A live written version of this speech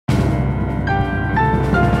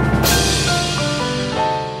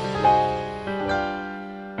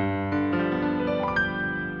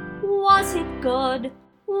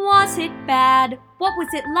was it bad? What was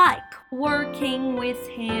it like working with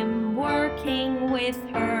him, working with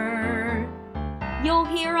her? You'll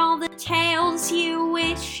hear all the tales you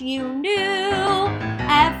wish you knew,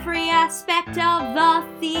 every aspect of the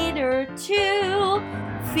theater too.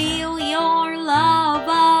 Feel your love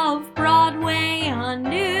of Broadway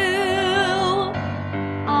anew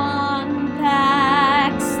on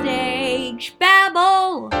Backstage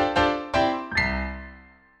Babble.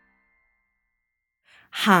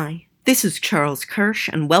 Hi, this is Charles Kirsch,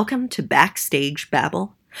 and welcome to Backstage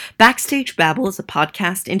Babble. Backstage Babble is a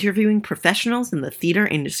podcast interviewing professionals in the theater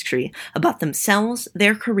industry about themselves,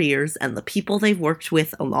 their careers, and the people they've worked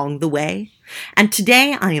with along the way. And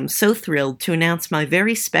today I am so thrilled to announce my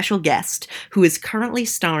very special guest, who is currently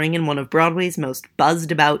starring in one of Broadway's most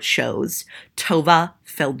buzzed-about shows, Tovah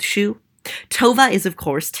Feldshuh. Tovah is, of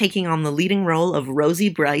course, taking on the leading role of Rosie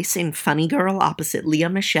Brice in Funny Girl opposite Lea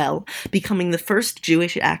Michele, becoming the first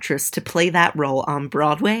Jewish actress to play that role on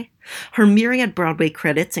Broadway. Her myriad Broadway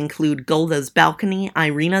credits include Golda's Balcony,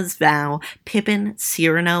 Irina's Vow, Pippin,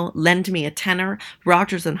 Cyrano, Lend Me a Tenor,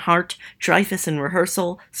 Rodgers and Hart, Dreyfus in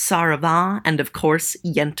Rehearsal, Ça ra va, and of course,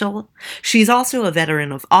 Yentl. She's also a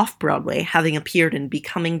veteran of off-Broadway, having appeared in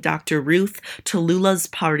Becoming Dr. Ruth, Tallulah's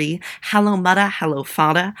Party, Hello Mudda, Hello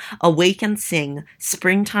Fada, Awake and Sing,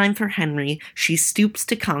 Springtime for Henry, She Stoops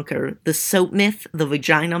to Conquer, The Soap Myth, The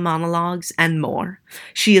Vagina Monologues, and more.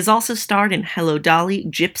 She has also starred in Hello Dolly,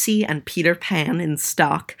 Gypsy, and Peter Pan in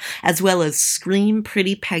Stock, as well as Scream,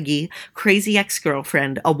 Pretty Peggy, Crazy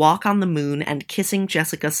Ex-Girlfriend, A Walk on the Moon, and Kissing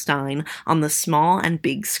Jessica Stein on the small and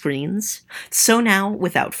big screens. So now,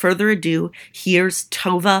 without further ado, here's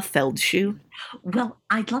Tovah Feldshuh. Well,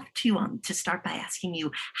 I'd love to start by asking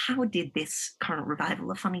you, how did this current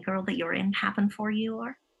revival of Funny Girl that you're in happen for you?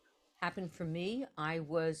 Or Happened for me. I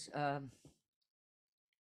was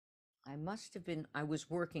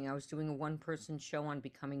working. I was doing a one-person show on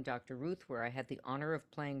Becoming Dr. Ruth, where I had the honor of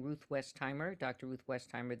playing Ruth Westheimer, Dr. Ruth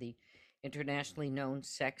Westheimer, the internationally known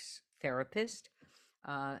sex therapist.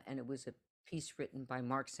 And it was a piece written by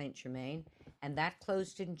Mark St. Germain. And that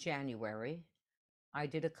closed in January. I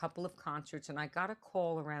did a couple of concerts, and I got a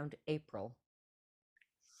call around April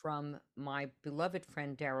from my beloved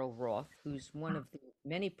friend Daryl Roth, who's one of the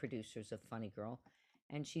many producers of Funny Girl.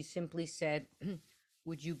 And she simply said,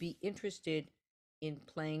 would you be interested in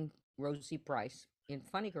playing Rosie Brice in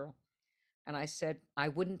Funny Girl? And I said, I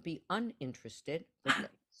wouldn't be uninterested, but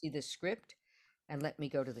let me see the script and let me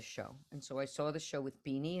go to the show. And so I saw the show with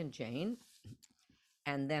Beanie and Jane.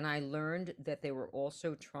 And then I learned that they were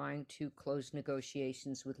also trying to close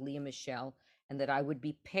negotiations with Lea Michele and that I would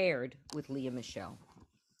be paired with Lea Michele.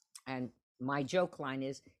 And my joke line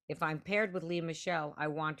is, if I'm paired with Lea Michele, I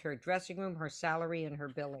want her dressing room, her salary, and her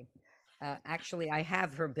billing. Actually, I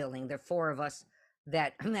have her billing. There are four of us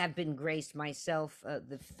that have been graced, myself,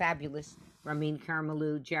 the fabulous Ramin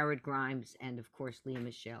Karimloo, Jared Grimes, and of course Lea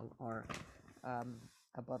Michele are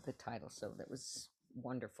above the title. So that was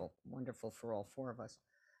wonderful, wonderful for all four of us.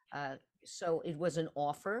 So it was an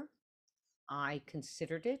offer. I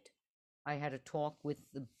considered it. I had a talk with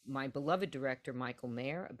my beloved director, Michael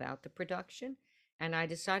Mayer, about the production, and I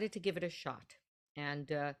decided to give it a shot.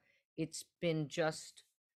 And it's been just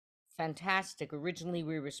fantastic. Originally,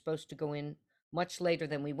 we were supposed to go in much later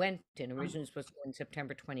than we went in. Originally, we were supposed to go in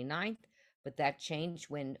September 29th, but that changed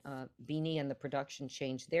when Beanie and the production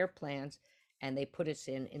changed their plans, and they put us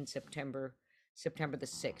in September the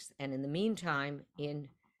 6th. And in the meantime, in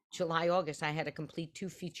July, August, I had to complete 2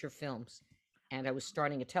 feature films, and I was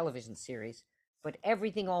starting a television series. But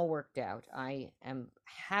everything all worked out. I am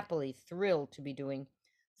happily thrilled to be doing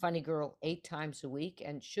Funny Girl 8 times a week,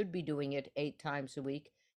 and should be doing it 8 times a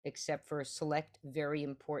week, except for select very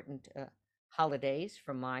important holidays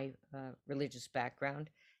from my religious background.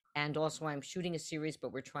 And also, I'm shooting a series,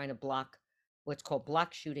 but we're trying to block what's called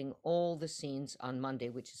block shooting all the scenes on Monday,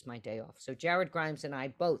 which is my day off. So Jared Grimes and I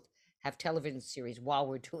both have television series while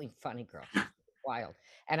we're doing Funny Girl. Wild.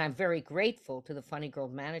 And I'm very grateful to the Funny Girl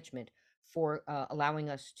management for allowing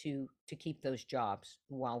us to keep those jobs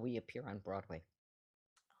while we appear on Broadway.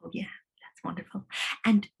 oh yeah, that's wonderful.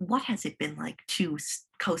 And what has it been like to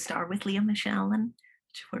co-star with Lea Michele and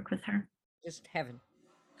to work with her? Just heaven,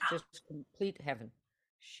 just complete heaven.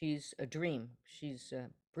 She's a dream. She's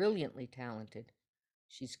brilliantly talented.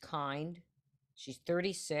 She's kind. She's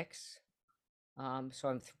 36. So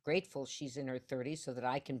I'm grateful she's in her 30s so that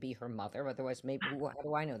I can be her mother. Otherwise, maybe, how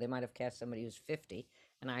do I know? They might have cast somebody who's 50.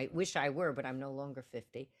 And I wish I were, but I'm no longer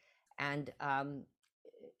 50. And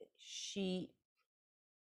she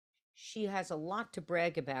has a lot to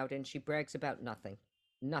brag about, and she brags about nothing.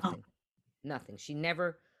 Oh, Nothing. Nothing. She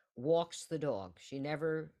never walks the dog. She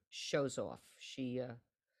never shows off. She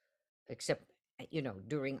except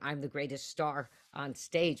during I'm the Greatest Star on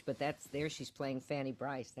stage, but that's there she's playing Fanny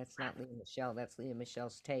Bryce. That's not Leah Michelle. That's Leah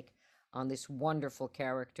Michelle's take on this wonderful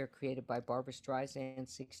character created by Barbara Streisand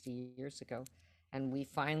 60 years ago. And we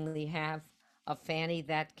finally have a Fanny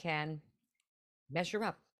that can measure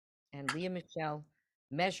up. And Leah Michelle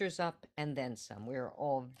measures up and then some. We're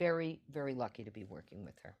all very, very lucky to be working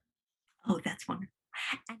with her. Oh, that's wonderful.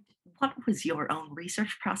 And what was your own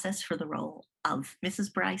research process for the role of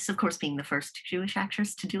Mrs. Bryce, of course, being the first Jewish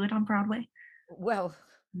actress to do it on Broadway? Well,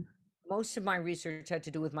 most of my research had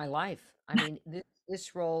to do with my life. I mean,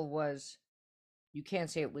 this role was, you can't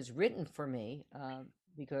say it was written for me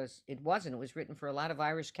because it wasn't. It was written for a lot of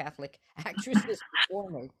Irish Catholic actresses before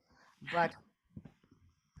me. But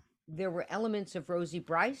there were elements of Rosie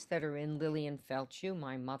Bryce that are in Lillian Felchew,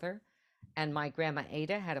 my mother. And my grandma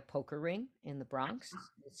Ada had a poker ring in the Bronx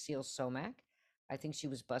with Cecile Somack. I think she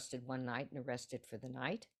was busted one night and arrested for the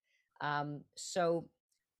night. So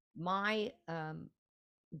my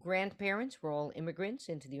grandparents were all immigrants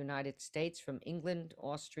into the United States from England,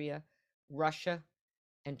 Austria, Russia,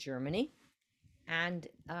 and Germany. And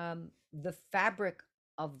the fabric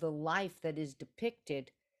of the life that is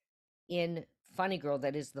depicted in Funny Girl,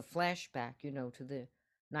 that is the flashback, to the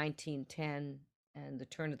 1910 and the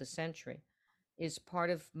turn of the century, is part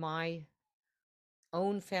of my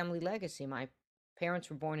own family legacy. My parents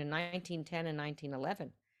were born in 1910 and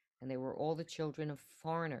 1911, and they were all the children of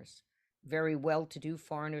foreigners, very well-to-do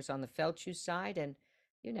foreigners on the Felchew side, and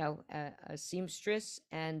a seamstress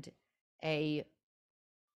and a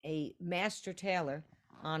master tailor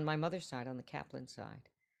on my mother's side, on the Kaplan side.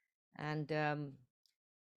 And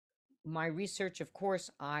my research, of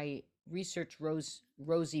course, I researched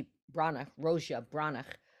Rosia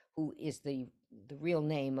Branach, who is the real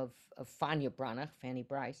name of Fania Branach, Fanny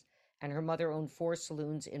Bryce, and her mother owned 4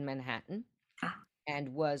 saloons in Manhattan and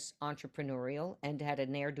was entrepreneurial and had a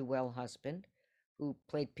ne'er-do-well husband who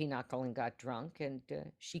played pinochle and got drunk, and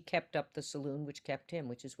she kept up the saloon, which kept him,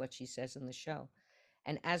 which is what she says in the show.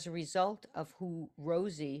 And as a result of who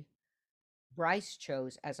Rosie Bryce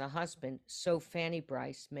chose as a husband, so Fanny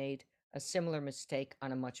Bryce made a similar mistake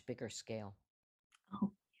on a much bigger scale.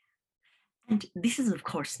 Oh. And this is, of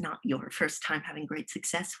course, not your first time having great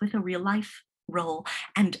success with a real life role.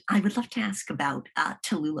 And I would love to ask about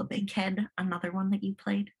Tallulah Bankhead, another one that you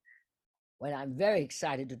played. Well, I'm very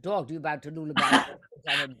excited to talk to you about Tallulah Bankhead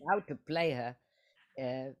because I'm about to play her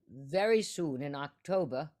very soon in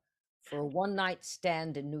October for a one-night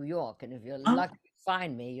stand in New York. And if you're lucky to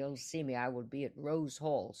find me, you'll see me. I will be at Rose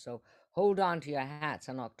Hall. So hold on to your hats.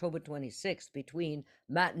 On October 26th, between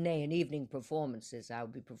matinee and evening performances, I'll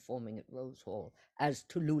be performing at Rose Hall as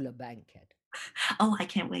Tallulah Bankhead. Oh, I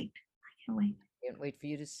can't wait. I can't wait. Can't wait for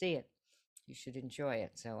you to see it. You should enjoy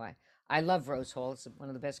it. So I love Rose Hall. It's one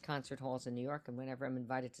of the best concert halls in New York. And whenever I'm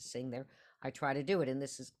invited to sing there, I try to do it. And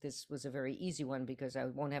this was a very easy one because I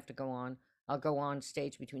won't have to go on. I'll go on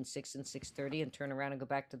stage between 6 and 6:30 and turn around and go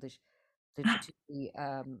back to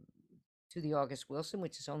the August Wilson,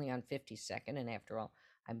 which is only on 52nd. And after all,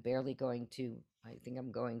 I think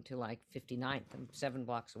I'm going to like 59th. I'm 7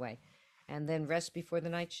 blocks away. And then rest before the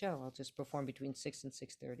night show. I'll just perform between 6 and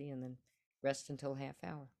 6:30 and then rest until half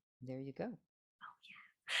hour. There you go. Oh,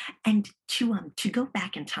 yeah. And to go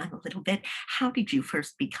back in time a little bit, how did you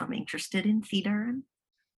first become interested in theater?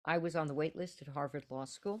 I was on the wait list at Harvard Law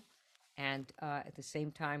School. And at the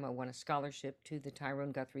same time, I won a scholarship to the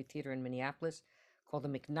Tyrone Guthrie Theater in Minneapolis called the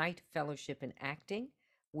McKnight Fellowship in Acting,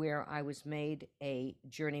 where I was made a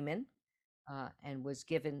journeyman and was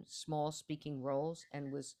given small speaking roles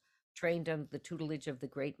and was trained under the tutelage of the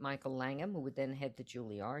great Michael Langham, who would then head the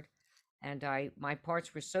Juilliard. And my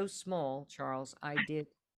parts were so small, Charles, I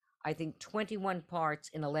did, I think, 21 parts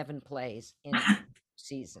in 11 plays in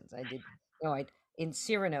seasons. I did, in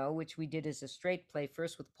Cyrano, which we did as a straight play,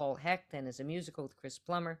 first with Paul Hecht, then as a musical with Chris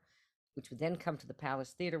Plummer, which would then come to the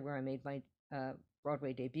Palace Theater, where I made my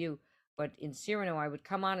Broadway debut. But in Cyrano, I would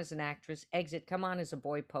come on as an actress, exit, come on as a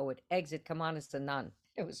boy poet, exit, come on as the nun.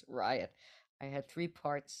 It was a riot. I had 3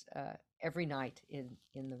 parts every night in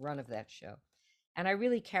the run of that show. And I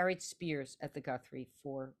really carried Spears at the Guthrie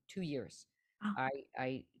for 2 years. Oh.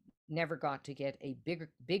 I never got to get a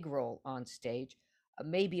big role on stage,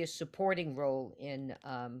 maybe a supporting role in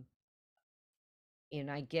I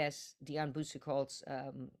guess Dion Boucicault's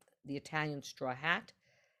The Italian Straw Hat,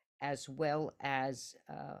 as well as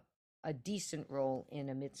a decent role in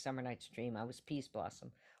A Midsummer Night's Dream. I was Peas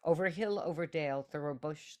Blossom. Over hill, over dale, thorough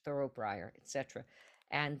bush, thorough briar, etc.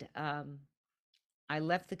 And I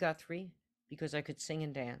left the Guthrie because I could sing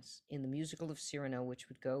and dance in the musical of Cyrano, which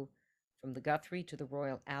would go from the Guthrie to the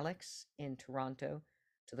Royal Alex in Toronto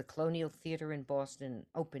to the Colonial Theater in Boston and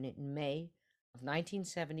open it in May of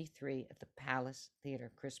 1973 at the Palace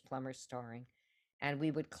Theater, Chris Plummer starring. And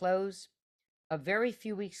we would close a very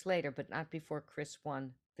few weeks later, but not before Chris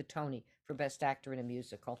won the Tony for Best Actor in a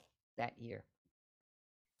Musical that year.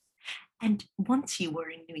 And once you were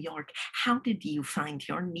in New York, how did you find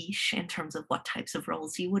your niche in terms of what types of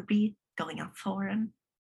roles you would be going up for and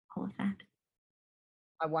all of that?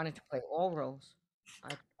 I wanted to play all roles.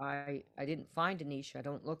 I didn't find a niche. I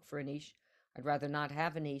don't look for a niche. I'd rather not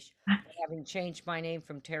have a niche. But having changed my name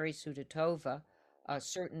from Terry Sudatova,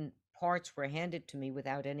 certain parts were handed to me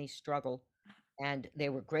without any struggle, and they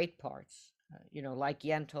were great parts. Like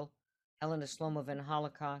Yentl, Helena Slomov in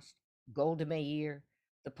Holocaust, Golda Meir,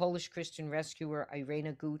 the Polish Christian rescuer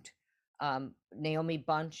Irena Gut, Naomi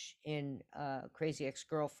Bunch in Crazy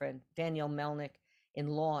Ex-Girlfriend, Daniel Melnick in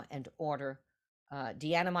Law and Order,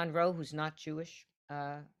 Deanna Monroe, who's not Jewish,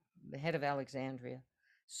 the head of Alexandria.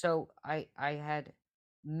 So I had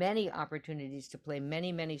many opportunities to play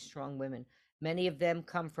many, many strong women. Many of them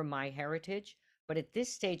come from my heritage. But at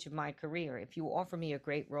this stage of my career, if you offer me a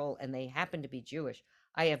great role and they happen to be Jewish,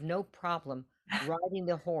 I have no problem riding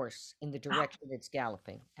the horse in the direction it's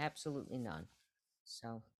galloping. Absolutely none.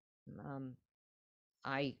 So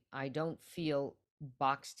I don't feel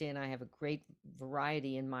boxed in. I have a great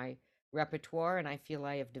variety in my repertoire, and I feel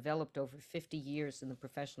I have developed over 50 years in the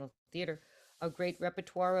professional theater a great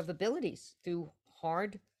repertoire of abilities through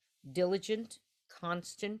hard, diligent,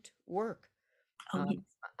 constant work. Oh, yes.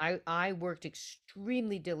 I worked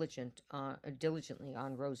extremely diligently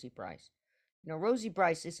on Rosie Bryce. Rosie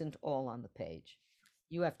Bryce isn't all on the page.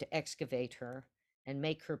 You have to excavate her and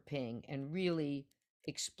make her ping and really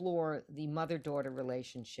explore the mother-daughter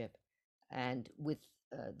relationship, and with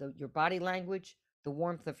your body language, the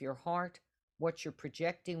warmth of your heart, what you're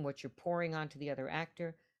projecting, what you're pouring onto the other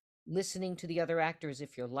actor, listening to the other actor as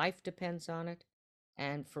if your life depends on it.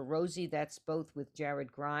 And for Rosie, that's both with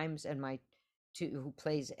Jared Grimes and who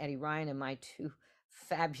plays Eddie Ryan, and my two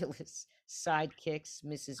fabulous sidekicks,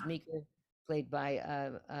 Mrs. Meeker, played by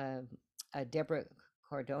Deborah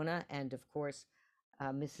Cardona, and of course,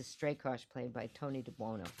 Mrs. Strakosh, played by Tony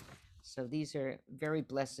DeBuono. So these are very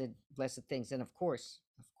blessed things, and of course,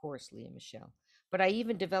 Leah Michelle. But I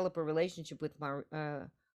even develop a relationship with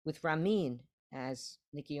Ramin as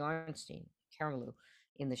Nikki Arnstein, Karamalou,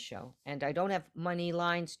 in the show, and I don't have money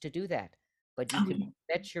lines to do that. But you could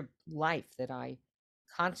bet your life that I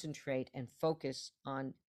concentrate and focus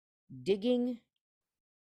on digging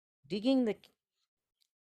the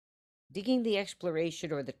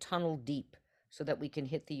exploration or the tunnel deep so that we can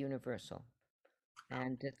hit the universal.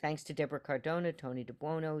 And thanks to Deborah Cardona, Tony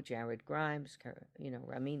DeBuono, Jared Grimes,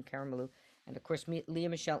 Ramin Karamalou, and of course Leah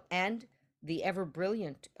Michelle, and the ever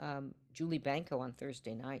brilliant Julie Banco on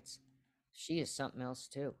Thursday nights. She is something else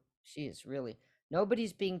too. She is really,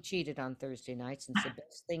 nobody's being cheated on Thursday nights, and it's the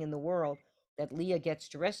best thing in the world that Leah gets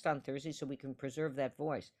to rest on Thursday so we can preserve that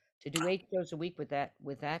voice. To do 8 shows a week with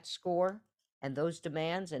that score and those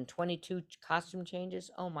demands and 22 costume changes,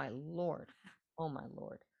 oh my Lord.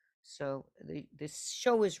 So this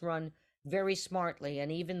show is run very smartly,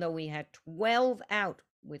 and even though we had 12 out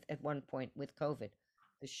at one point with COVID,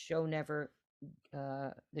 the show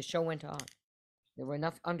went on. There were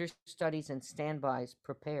enough understudies and standbys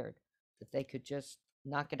prepared that they could just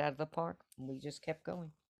knock it out of the park, and we just kept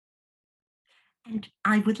going. And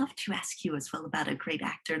I would love to ask you as well about a great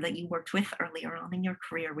actor that you worked with earlier on in your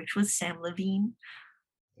career, which was Sam Levine.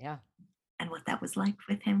 Yeah. And what that was like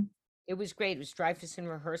with him. It was great. It was Dreyfus in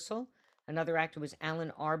Rehearsal. Another actor was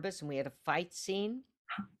Alan Arbus, and we had a fight scene.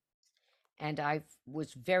 And I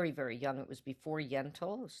was very, very young. It was before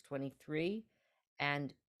Yentl. I was 23.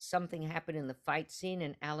 And something happened in the fight scene,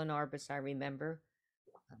 and Alan Arbus, I remember,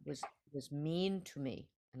 was mean to me.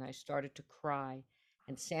 And I started to cry.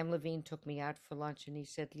 And Sam Levine took me out for lunch, and he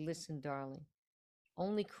said, "Listen, darling,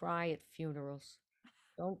 only cry at funerals.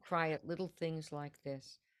 Don't cry at little things like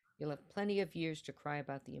this. You'll have plenty of years to cry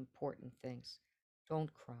about the important things.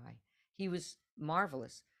 Don't cry." He was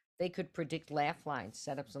marvelous. They could predict laugh lines,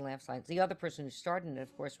 setups and laugh lines. The other person who started it,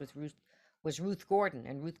 of course, was Ruth Gordon,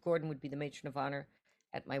 and Ruth Gordon would be the matron of honor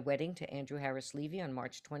at my wedding to Andrew Harris Levy on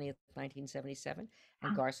March 20th, 1977,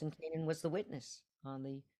 and Garson Kanin was the witness on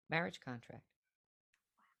the marriage contract.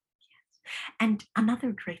 And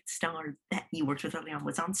another great star that you worked with early on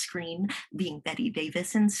was on screen, being Betty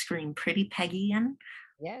Davis in Scream Pretty Peggy. And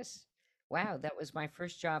yes, wow, that was my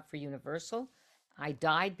first job for Universal. I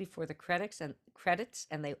died before the credits,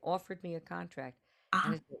 and they offered me a contract.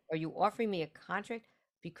 And I said, "Are you offering me a contract?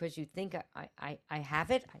 because you think I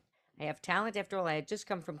have it. I have talent. After all, I had just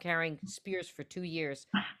come from carrying spears for 2 years.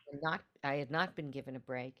 I had not been given a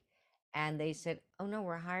break. And they said, "Oh no,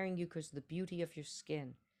 we're hiring you because of the beauty of your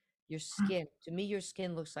skin. Your skin. To me, your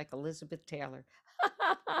skin looks like Elizabeth Taylor."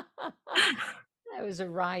 That was a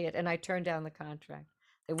riot, and I turned down the contract.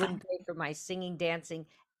 They wouldn't pay for my singing, dancing,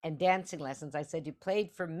 and dancing lessons. I said, "You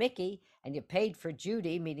played for Mickey and you paid for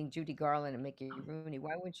Judy," meaning Judy Garland and Mickey Rooney.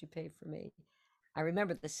 "Why wouldn't you pay for me?" I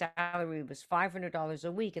remember the salary was $500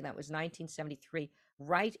 a week, and that was 1973,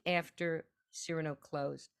 right after Cyrano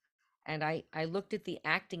closed. And I looked at the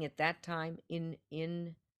acting at that time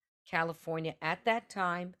in California at that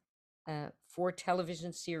time, for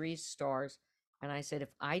television series stars, and I said,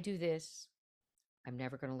 if I do this, I'm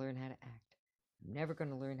never going to learn how to act. I'm never going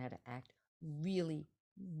to learn how to act really,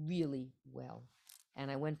 really well. And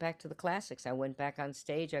I went back to the classics. I went back on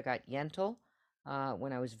stage. I got Yentl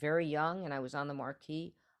when I was very young, and I was on the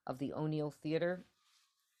marquee of the O'Neill Theater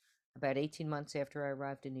about 18 months after I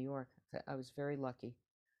arrived in New York. I was very lucky.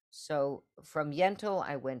 So from Yentl,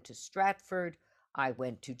 I went to Stratford. I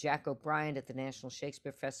went to Jack O'Brien at the National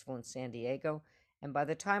Shakespeare Festival in San Diego. And by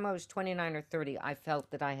the time I was 29 or 30, I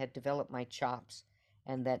felt that I had developed my chops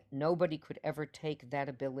and that nobody could ever take that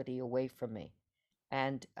ability away from me.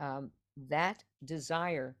 And that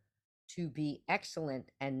desire to be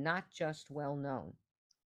excellent and not just well known,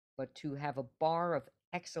 but to have a bar of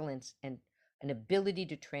excellence and an ability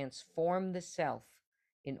to transform the self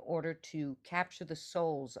in order to capture the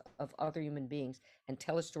souls of other human beings and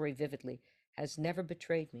tell a story vividly has never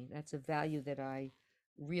betrayed me. That's a value that I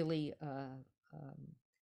really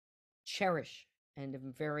cherish, and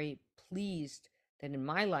am very pleased that in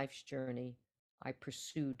my life's journey I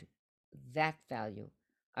pursued that value.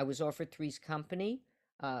 I was offered Three's Company.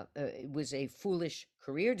 It was a foolish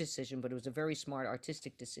career decision, but it was a very smart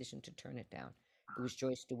artistic decision to turn it down. It was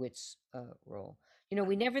Joyce DeWitt's role. You know,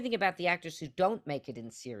 we never think about the actors who don't make it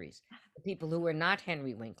in series, the people who are not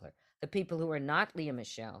Henry Winkler, the people who are not Leah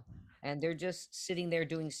Michelle, and they're just sitting there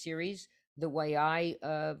doing series the way I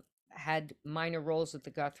had minor roles at the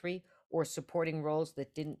Guthrie or supporting roles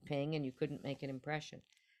that didn't ping and you couldn't make an impression.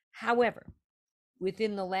 However,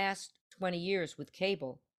 within the last 20 years with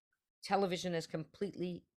cable, television has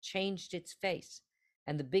completely changed its face.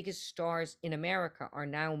 And the biggest stars in America are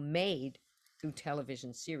now made through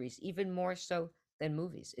television series, even more so than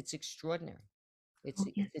movies. It's extraordinary. It's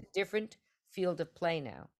a different field of play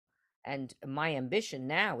now. And my ambition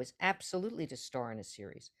now is absolutely to star in a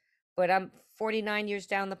series. But I'm 49 years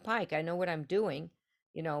down the pike. I know what I'm doing.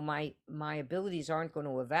 You know, my abilities aren't going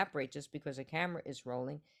to evaporate just because a camera is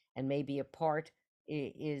rolling and maybe a part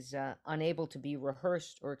is unable to be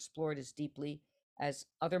rehearsed or explored as deeply as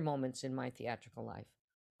other moments in my theatrical life.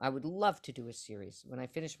 I would love to do a series. When I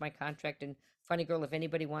finish my contract in Funny Girl, if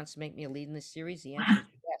anybody wants to make me a lead in this series, the answer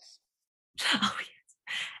is yes. Oh, yes.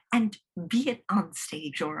 And be it on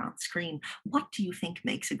stage or on screen, what do you think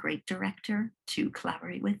makes a great director to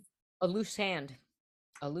collaborate with? A loose hand.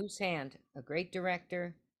 A loose hand. A great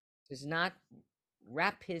director does not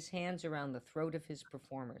wrap his hands around the throat of his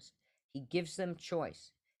performers. He gives them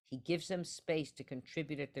choice. He gives them space to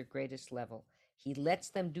contribute at their greatest level. He lets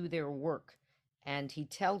them do their work, and he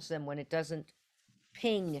tells them when it doesn't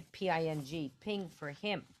ping, P-I-N-G, ping for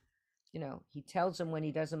him. You know, he tells them when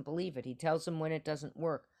he doesn't believe it. He tells them when it doesn't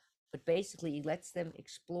work. But basically, he lets them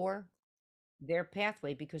explore their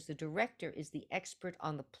pathway because the director is the expert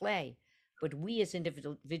on the play, but we as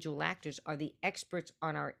individual actors are the experts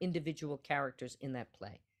on our individual characters in that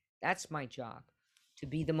play. That's my job, to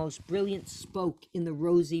be the most brilliant spoke in the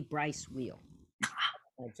Rosie Bryce wheel. That's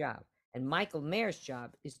my job. And Michael Mayer's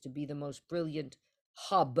job is to be the most brilliant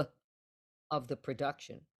hub of the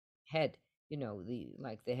production head, you know,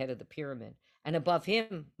 the head of the pyramid. And above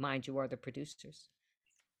him, mind you, are the producers.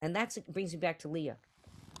 And that brings me back to Leah.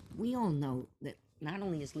 We all know that not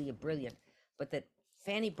only is Leah brilliant, but that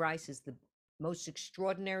Fanny Brice is the most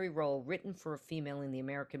extraordinary role written for a female in the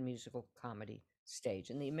American musical comedy stage,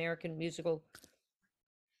 in the American musical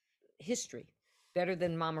history. Better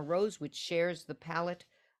than Mama Rose, which shares the palette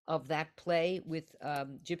of that play with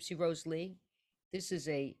Gypsy Rose Lee. This is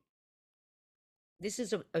a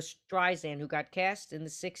Streisand who got cast in the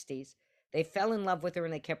 60s. They fell in love with her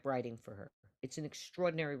and they kept writing for her. It's an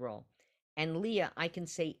extraordinary role. And Leah, I can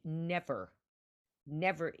say never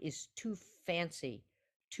is too fancy,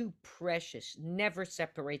 too precious, never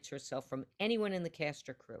separates herself from anyone in the cast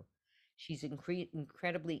or crew. She's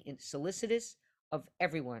incredibly solicitous of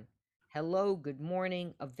everyone. Hello, good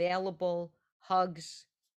morning, available, hugs.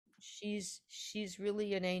 She's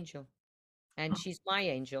really an angel. And she's my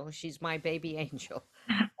angel. She's my baby angel.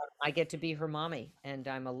 I get to be her mommy, and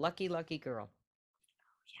I'm a lucky, lucky girl.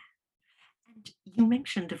 And you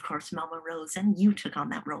mentioned, of course, Mama Rose, and you took on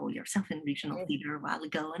that role yourself in regional Did. theater a while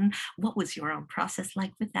ago. And what was your own process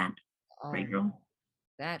like with that Oh great no, role?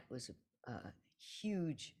 that was a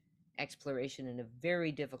huge exploration and a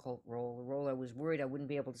very difficult role. A role I was worried I wouldn't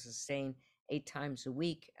be able to sustain 8 times a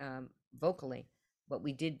week vocally, but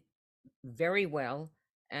we did very well.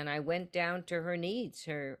 And I went down to her needs,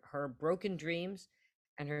 her broken dreams,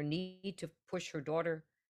 and her need to push her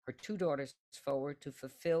two daughters forward to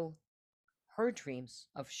fulfill her dreams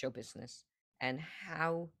of show business, and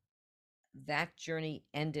how that journey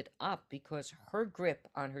ended up because her grip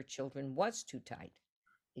on her children was too tight.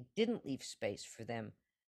 It didn't leave space for them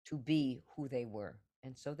to be who they were.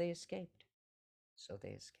 And so they escaped. So they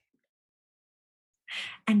escaped.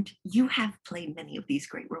 And you have played many of these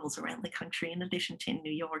great roles around the country, in addition to in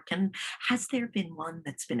New York. And has there been one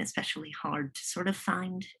that's been especially hard to sort of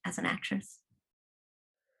find as an actress?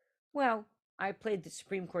 Well, I played the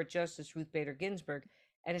Supreme Court Justice Ruth Bader Ginsburg,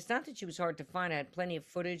 and it's not that she was hard to find. I had plenty of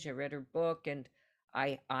footage. I read her book, and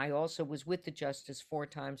I also was with the justice 4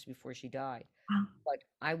 times before she died. Wow. But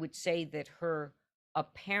I would say that her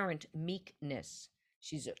apparent meekness,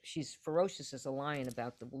 she's ferocious as a lion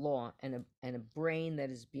about the law, and a brain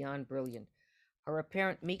that is beyond brilliant. Her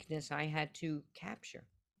apparent meekness I had to capture.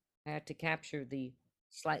 I had to capture the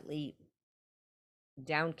slightly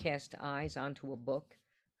downcast eyes onto a book.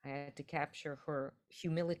 I had to capture her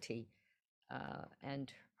humility,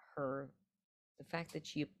 and her the fact that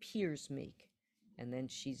she appears meek, and then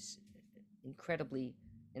she's incredibly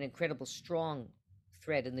an incredible strong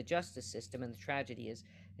thread in the justice system. And the tragedy is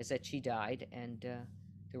that she died, and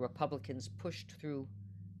the Republicans pushed through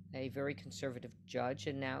a very conservative judge,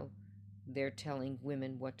 and now they're telling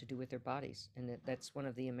women what to do with their bodies, and that's one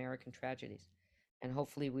of the American tragedies. And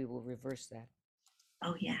hopefully, we will reverse that.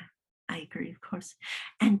 Oh, yeah, I agree, of course.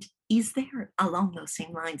 And is there, along those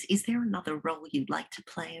same lines, is there another role you'd like to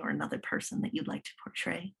play or another person that you'd like to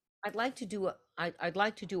portray? I'd like to do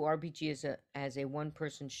RBG as a one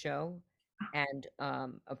person show, and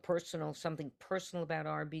a personal something personal about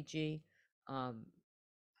RBG. Um,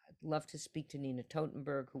 I'd love to speak to Nina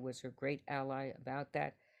Totenberg, who was her great ally about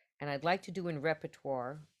that. And I'd like to do in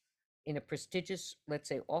repertoire in a prestigious, let's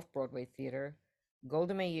say, off Broadway theater,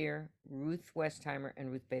 Golda Meir, Ruth Westheimer,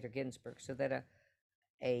 and Ruth Bader Ginsburg, so that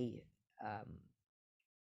a um,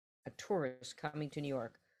 a tourist coming to New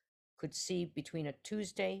York could see between a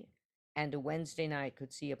Tuesday and a Wednesday night,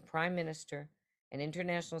 could see a prime minister, an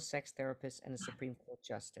international sex therapist, and a Supreme Court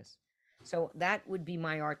justice. So that would be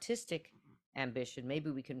my artistic ambition.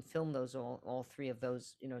 Maybe we can film those all three of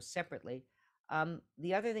those, separately.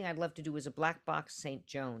 The other thing I'd love to do is a black box Saint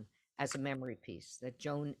Joan as a memory piece, that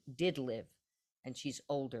Joan did live, and she's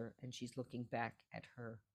older, and she's looking back at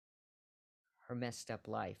her messed up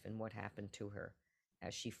life and what happened to her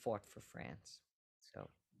as she fought for France. So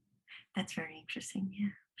That's very interesting. Yeah.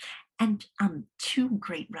 And two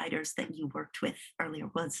great writers that you worked with earlier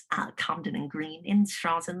was Comden and Green in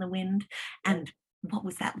Straws in the Wind. yeah, And what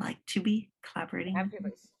was that like to be collaborating with them?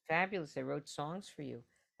 fabulous, fabulous. They wrote songs for you,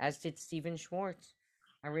 as did Stephen Schwartz.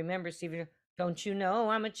 I remember Stephen. Don't you know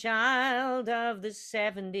I'm a child of the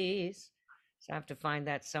 '70s? So I have to find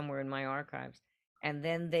that somewhere in my archives. And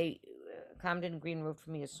then Comden and Green wrote for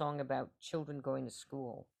me a song about children going to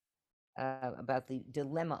school, about the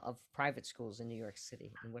dilemma of private schools in New York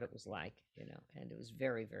City and what it was like, and it was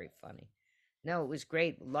very, very funny. No, it was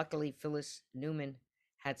great. Luckily, Phyllis Newman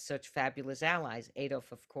had such fabulous allies.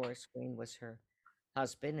 Adolf, of course, Green was her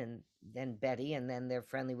husband, and then Betty, and then they're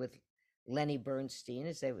friendly with Lenny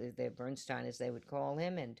Bernstein, Bernstein as they would call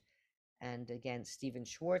him, and again Stephen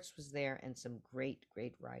Schwartz was there, and some great,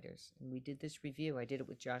 great writers. And we did this review. I did it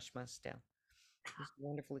with Josh Mustel. It was a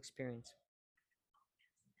wonderful experience.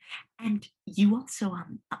 And you also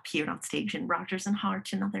appeared on stage in Rodgers and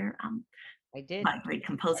Hart and other I did. by great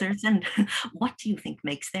composers. And what do you think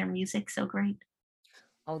makes their music so great?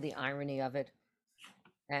 Oh, the irony of it,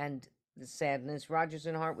 and the sadness. Rodgers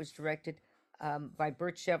and Hart was directed by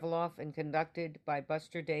Burt Sheveloff and conducted by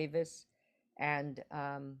Buster Davis, and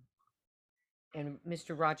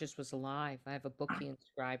Mr. Rogers was alive. I have a book he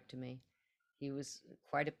inscribed to me. He was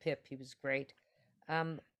quite a pip. He was great.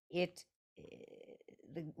 It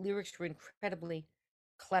the lyrics were incredibly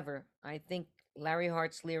clever. I think Larry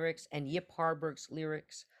Hart's lyrics and Yip Harburg's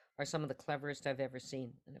lyrics are some of the cleverest I've ever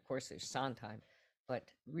seen. And of course, there's Sondheim, but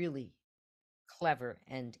really clever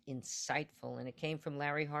and insightful. And it came from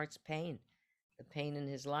Larry Hart's pain, the pain in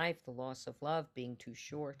his life, the loss of love, being too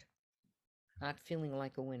short, not feeling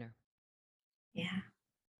like a winner. Yeah.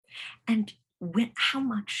 And how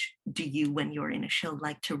much do you, when you're in a show,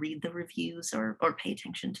 like to read the reviews or pay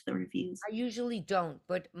attention to the reviews? I usually don't,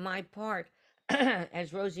 but my part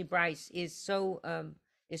as Rosie Bryce is so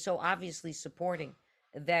obviously supporting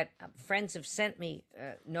that friends have sent me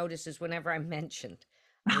notices whenever I'm mentioned.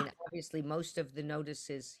 I mean, obviously, most of the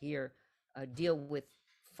notices here deal with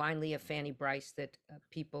finally a Fanny Bryce that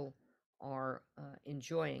people are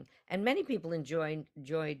enjoying, and many people enjoyed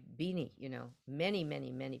Beanie. You know, many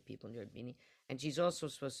people enjoyed Beanie, and she's also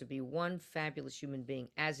supposed to be one fabulous human being,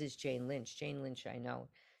 as is Jane Lynch. Jane Lynch, I know.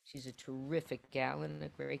 She's a terrific gal and a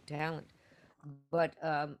great talent. But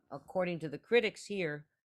according to the critics here,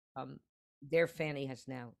 um, their Fanny has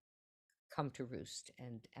now come to roost,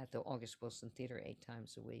 and at the August Wilson Theater 8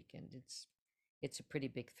 times a week, and it's a pretty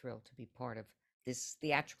big thrill to be part of this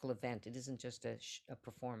theatrical event. It isn't just a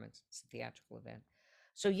performance; it's a theatrical event.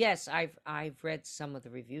 So yes, I've read some of the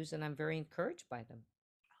reviews, and I'm very encouraged by them.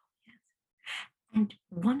 Yes. And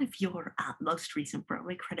one of your most recent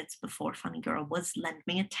Broadway credits before Funny Girl was Lend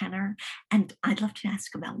Me a Tenor. And I'd love to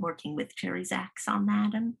ask about working with Jerry Zaks on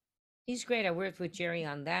that. And He's great. I worked with Jerry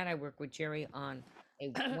on that. I worked with Jerry on a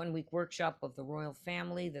 1 week workshop of the royal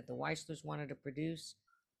family that the Weislers wanted to produce.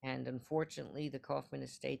 And unfortunately, the Kaufman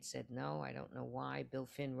estate said no. I don't know why. Bill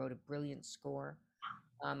Finn wrote a brilliant score.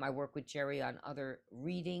 I work with Jerry on other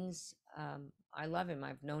readings. I love him.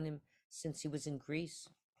 I've known him since he was in Greece,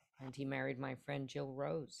 and he married my friend Jill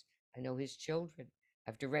Rose. I know his children.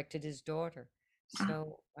 I've directed his daughter. uh,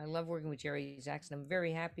 So I love working with Jerry Zaks, and I'm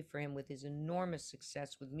very happy for him with his enormous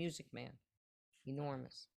success with Music Man.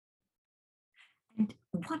 Enormous. and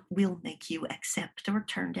what will make you accept or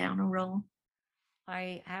turn down a role?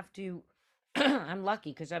 I have to, I'm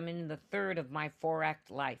lucky because I'm in the third of my 4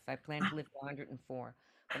 act life. I plan to live to 104,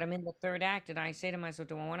 but I'm in the third act, and I say to myself,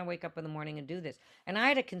 do I want to wake up in the morning and do this? And I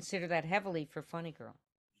had to consider that heavily for Funny Girl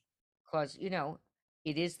because,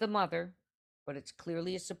 it is the mother, but it's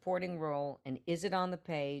clearly a supporting role. And is it on the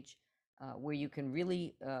page where you can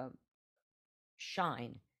really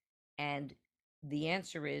shine? And the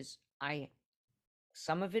answer is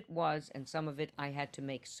some of it was, and some of it I had to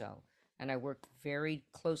make so. And I worked very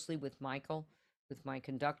closely with Michael, with my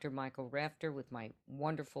conductor, Michael Rafter, with my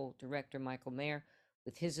wonderful director, Michael Mayer,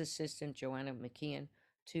 with his assistant, Joanna McKeon,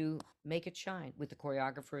 to make it shine. With the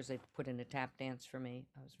choreographers, they put in a tap dance for me.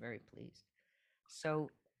 I was very pleased. So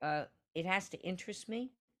it has to interest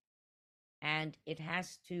me, and it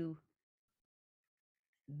has to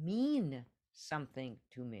mean something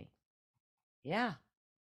to me. Yeah.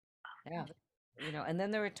 Yeah. And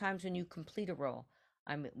then there are times when you complete a role.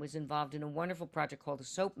 Was involved in a wonderful project called The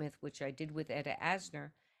Soap Myth, which I did with Etta Asner,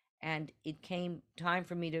 and it came time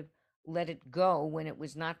for me to let it go when it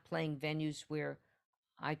was not playing venues where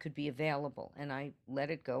I could be available, and I let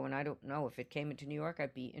it go. And I don't know if it came into New York,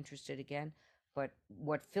 I'd be interested again. But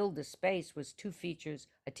what filled the space was 2 features,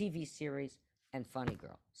 a TV series, and Funny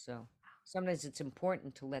Girl. So sometimes it's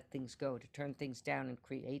important to let things go, to turn things down and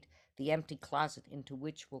create the empty closet into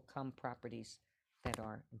which will come properties that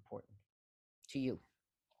are important to you.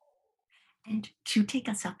 And to take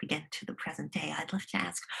us up again to the present day, I'd love to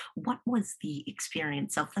ask, what was the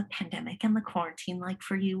experience of the pandemic and the quarantine like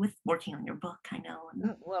for you with working on your book? I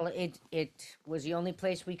know. Well, it was the only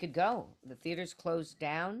place we could go. The theaters closed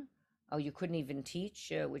down. Oh, you couldn't even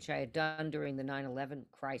teach, which I had done during the 9/11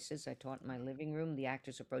 crisis. I taught in my living room the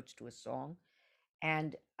actor's approach to a song.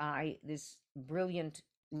 And this brilliant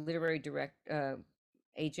literary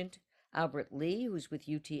agent, Albert Lee, who's with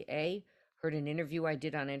UTA, heard an interview I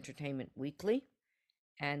did on Entertainment Weekly.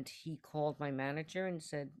 And he called my manager and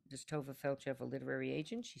said, does Tova Felch have a literary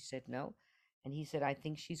agent? She said no. And he said, I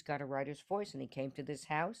think she's got a writer's voice. And he came to this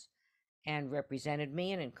house and represented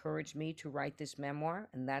me and encouraged me to write this memoir.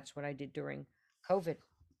 And that's what I did during COVID.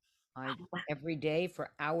 Every day for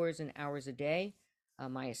hours and hours a day,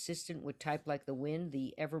 my assistant would type like the wind,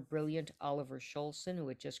 the ever brilliant Oliver Scholson, who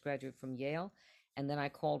had just graduated from Yale. And then I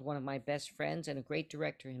called one of my best friends and a great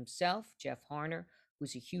director himself, Jeff Harner,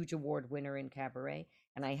 who's a huge award winner in cabaret.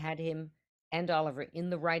 And I had him and Oliver in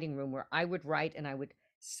the writing room where I would write, and I would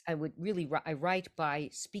really, I write by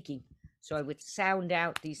speaking. So I would sound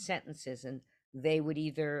out these sentences, and they would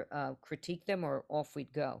either critique them or off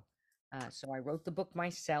we'd go. So I wrote the book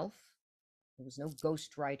myself. There was no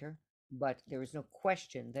ghostwriter, but there was no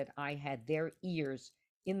question that I had their ears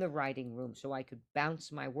in the writing room so I could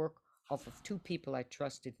bounce my work off of 2 people I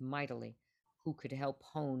trusted mightily who could help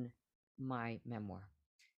hone my memoir.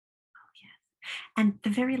 And the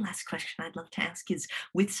very last question I'd love to ask is,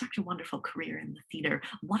 with such a wonderful career in the theater,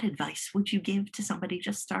 what advice would you give to somebody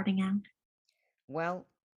just starting out? Well,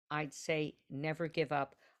 I'd say never give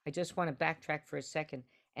up. I just want to backtrack for a second.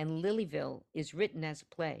 And Lilyville is written as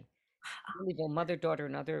a play. Sillyville, Mother, Daughter,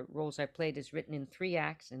 and Other Roles I Played is written in 3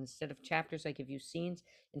 acts, and instead of chapters, I give you scenes.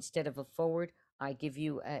 Instead of a forward, I give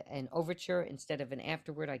you an overture. Instead of an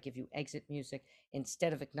afterword, I give you exit music.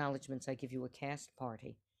 Instead of acknowledgments, I give you a cast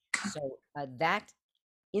party. So that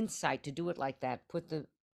insight to do it like that put the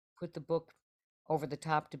book over the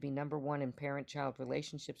top to be #1 in parent-child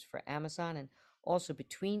relationships for Amazon. And also,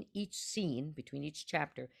 between each scene, between each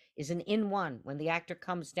chapter, is an in one when the actor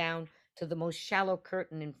comes down to the most shallow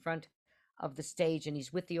curtain in front of the stage and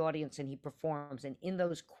he's with the audience and he performs. And in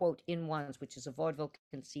those quote in ones, which is a vaudeville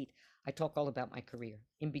conceit, I talk all about my career.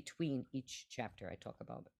 In between each chapter, I talk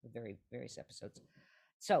about the various episodes.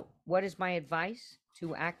 So, what is my advice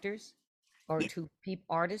to actors or to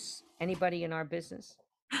artists, anybody in our business?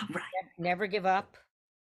 Right. Never give up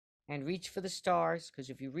and reach for the stars, because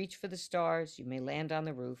if you reach for the stars, you may land on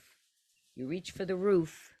the roof. You reach for the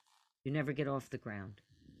roof, you never get off the ground.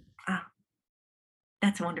 Ah,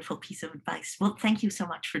 that's a wonderful piece of advice. Well, thank you so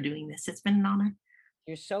much for doing this. It's been an honor.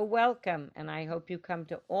 You're so welcome, and I hope you come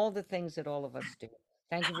to all the things that all of us do.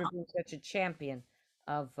 Thank you for being such a champion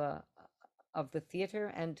of the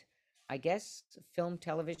theater and, I guess, film,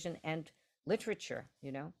 television, and literature.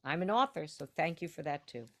 You know, I'm an author, so thank you for that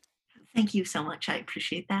too. Thank you so much. I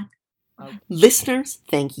appreciate that. Okay. Listeners,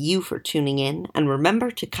 thank you for tuning in, and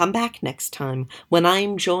remember to come back next time when I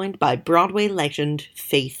am joined by Broadway legend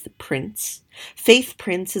Faith Prince. Faith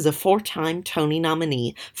Prince is a 4-time Tony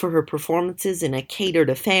nominee for her performances in A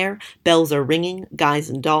Catered Affair, Bells Are Ringing, Guys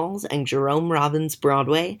and Dolls, and Jerome Robbins'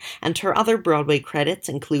 Broadway, and her other Broadway credits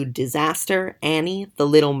include Disaster, Annie, The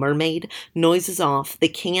Little Mermaid, Noises Off, The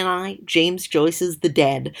King and I, James Joyce's The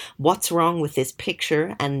Dead, What's Wrong with This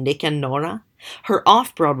Picture, and Nick and Nora. Her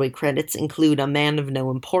off-Broadway credits include A Man of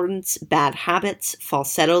No Importance, Bad Habits,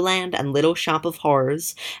 Falsetto Land, and Little Shop of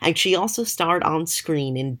Horrors, and she also starred on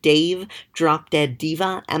screen in Dave, Drop Dead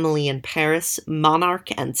Diva, Emily in Paris, Monarch,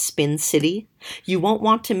 and Spin City. You won't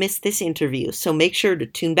want to miss this interview, so make sure to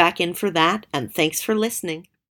tune back in for that, and thanks for listening.